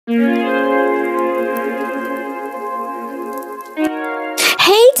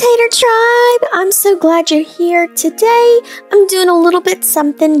Tater Tribe! I'm so glad you're here. Today, I'm doing a little bit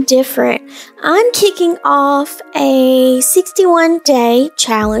something different. I'm kicking off a 61-day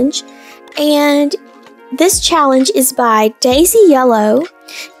challenge, and this challenge is by Daisy Yellow,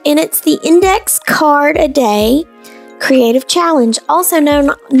 and it's the Index Card a Day Creative Challenge, also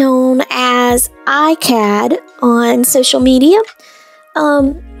known as ICAD on social media.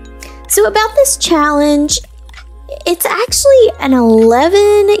 So about this challenge, it's actually an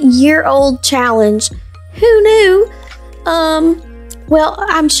 11-year-old challenge. Who knew? Well,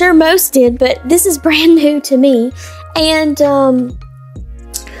 I'm sure most did, but this is brand new to me. And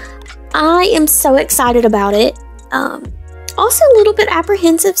I am so excited about it. Also a little bit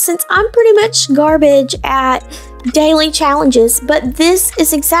apprehensive since I'm pretty much garbage at daily challenges. But this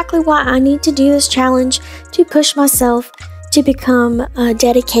is exactly why I need to do this challenge, to push myself to become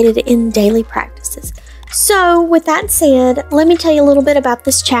dedicated in daily practices. So with that said, let me tell you a little bit about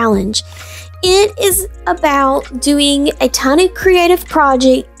this challenge. It is about doing a tiny creative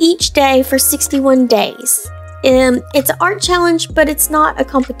project each day for 61 days. It's an art challenge, but it's not a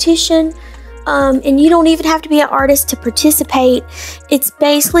competition. And you don't even have to be an artist to participate. It's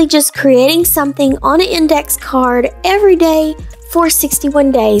basically just creating something on an index card every day for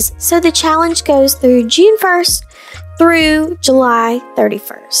 61 days. So the challenge goes through June 1st through July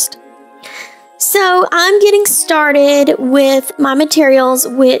 31st. So I'm getting started with my materials,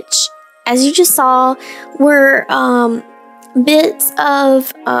 which, as you just saw, were bits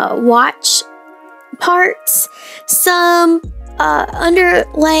of watch parts, some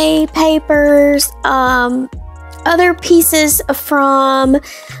underlay papers, other pieces from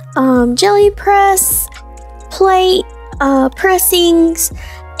jelly press, plate pressings,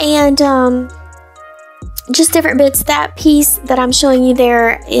 and just different bits. That piece that I'm showing you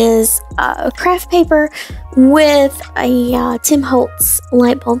there is a craft paper with a Tim Holtz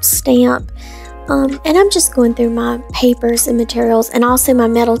light bulb stamp. And I'm just going through my papers and materials, and also my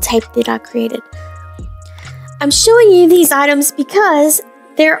metal tape that I created. I'm showing you these items because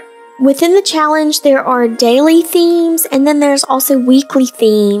within the challenge there are daily themes, and then there's also weekly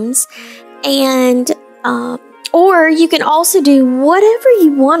themes, and or you can also do whatever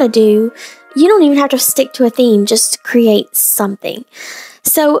you want to do. You don't even have to stick to a theme, just create something.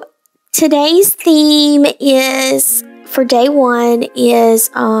 So today's theme is, for day one, is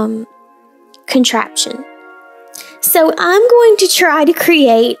contraption. So I'm going to try to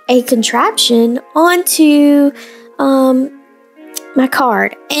create a contraption onto my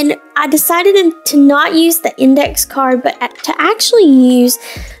card. And I decided to not use the index card, but to actually use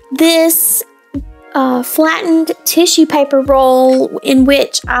this flattened tissue paper roll, in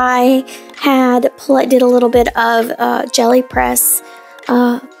which I did a little bit of jelly press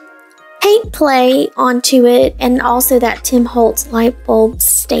paint play onto it, and also that Tim Holtz light bulb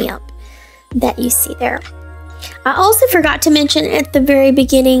stamp that you see there. I also forgot to mention at the very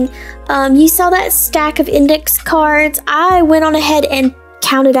beginning, you saw that stack of index cards. I went on ahead and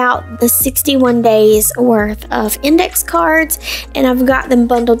counted out the 61 days worth of index cards, and I've got them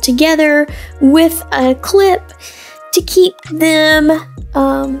bundled together with a clip to keep them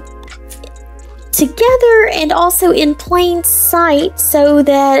together and also in plain sight, so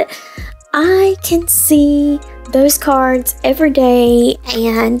that I can see those cards every day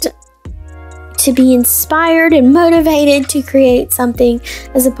and to be inspired and motivated to create something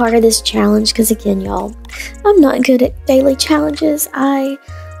as a part of this challenge. Because again, y'all, I'm not good at daily challenges. I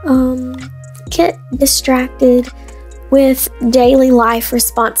get distracted with daily life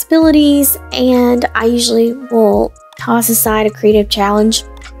responsibilities, and I usually will toss aside a creative challenge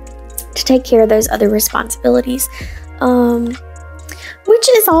to take care of those other responsibilities, which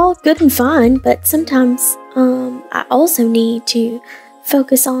is all good and fine, but sometimes I also need to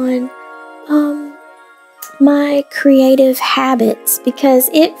focus on my creative habits, because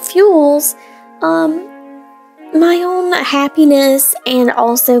it fuels my own happiness and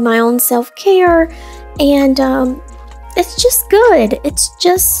also my own self-care, and it's just good. It's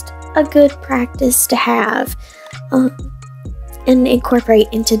just a good practice to have and incorporate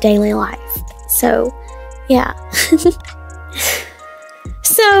into daily life. So yeah.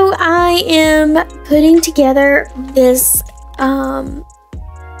 So I am putting together this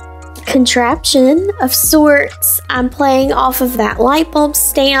contraption of sorts. I'm playing off of that light bulb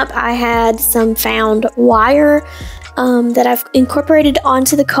stamp. I had some found wire that I've incorporated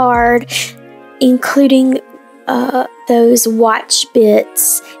onto the card, including those watch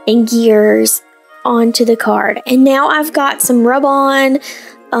bits and gears onto the card. And now I've got some rub-on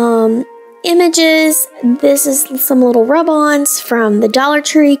images. This is some little rub-ons from the Dollar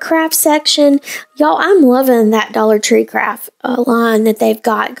Tree craft section. Y'all, I'm loving that Dollar Tree craft line that they've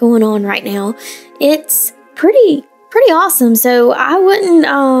got going on right now. It's pretty awesome. So I wouldn't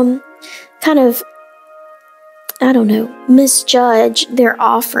kind of, I don't know, misjudge their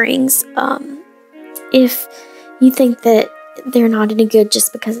offerings if you think that they're not any good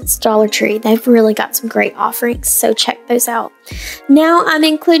just because it's Dollar Tree. They've really got some great offerings, so check those out. Now I'm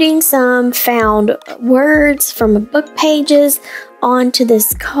including some found words from book pages onto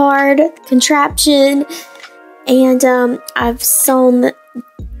this card contraption, and I've sewn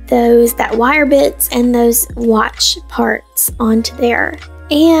that wire bits and those watch parts onto there.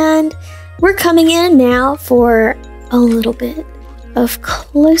 And we're coming in now for a little bit of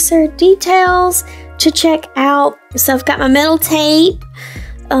closer details to check out. So I've got my metal tape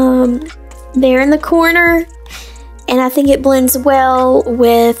there in the corner, and I think it blends well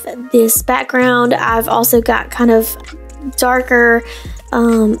with this background. I've also got kind of darker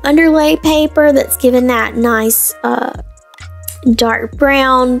underlay paper that's given that nice dark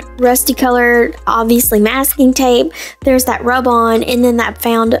brown, rusty colored, obviously masking tape. There's that rub on, and then that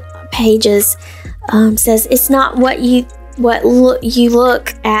found pages says it's not what you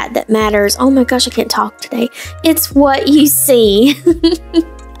look at that matters. Oh my gosh, I can't talk today. It's what you see.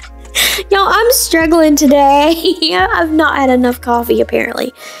 Y'all, I'm struggling today. I've not had enough coffee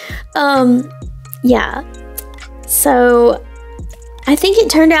apparently. Yeah. So I think it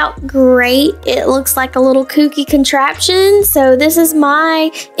turned out great. It looks like a little kooky contraption. So this is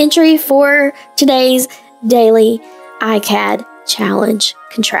my entry for today's daily ICAD challenge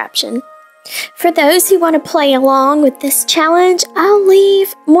contraption. For those who want to play along with this challenge, I'll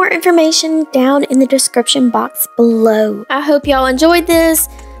leave more information down in the description box below. I hope y'all enjoyed this.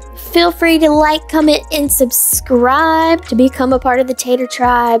 Feel free to like, comment, and subscribe to become a part of the Tater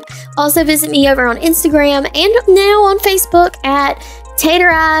Tribe. Also visit me over on Instagram and now on Facebook at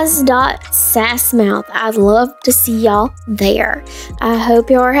tatereyes.sassmouth. I'd love to see y'all there. I hope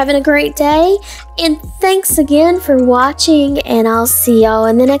y'all are having a great day, and thanks again for watching, and I'll see y'all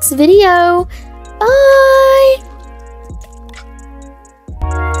in the next video. Bye!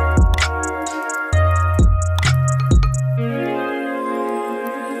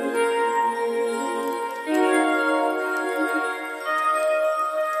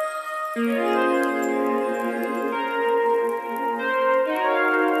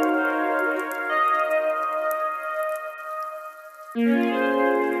 Mm-hmm.